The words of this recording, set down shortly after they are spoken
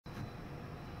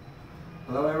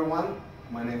Hello everyone,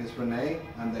 my name is Rene.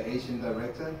 I'm the Asian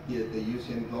Director here at the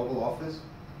UCN Global Office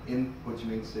in Ho Chi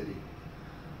Minh City.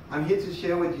 I'm here to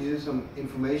share with you some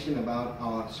information about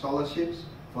our scholarships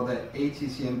for the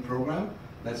ATCM program.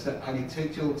 That's the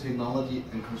Architectural Technology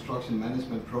and Construction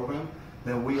Management program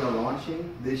that we are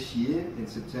launching this year in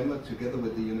September together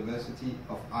with the University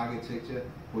of Architecture,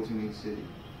 Ho Chi Minh City.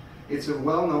 It's a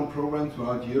well-known program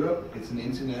throughout Europe. It's an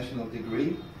international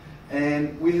degree.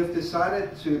 And we have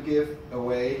decided to give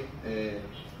away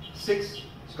 6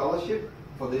 scholarships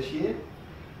for this year.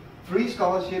 3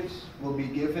 scholarships will be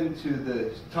given to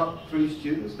the top 3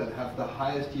 students that have the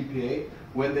highest GPA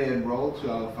when they enroll to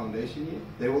our foundation year.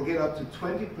 They will get up to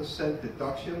 20%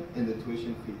 deduction in the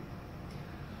tuition fee.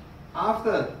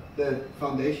 After the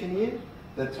foundation year,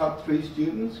 the top 3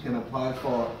 students can apply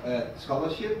for a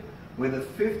scholarship with a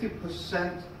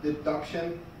 50%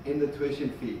 deduction in the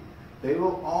tuition fee. They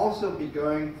will also be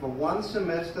going for 1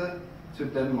 semester to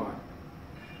Denmark.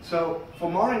 So for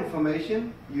more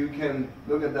information, you can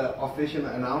look at the official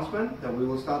announcement that we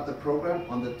will start the program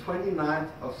on the 29th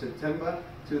of September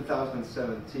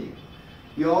 2017.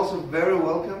 You're also very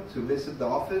welcome to visit the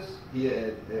office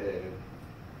here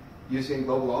at UCN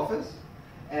Global Office.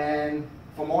 And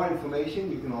for more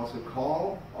information, you can also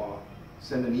call or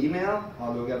send an email or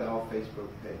look at our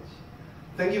Facebook page.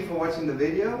 Thank you for watching the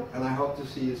video, and I hope to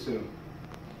see you soon.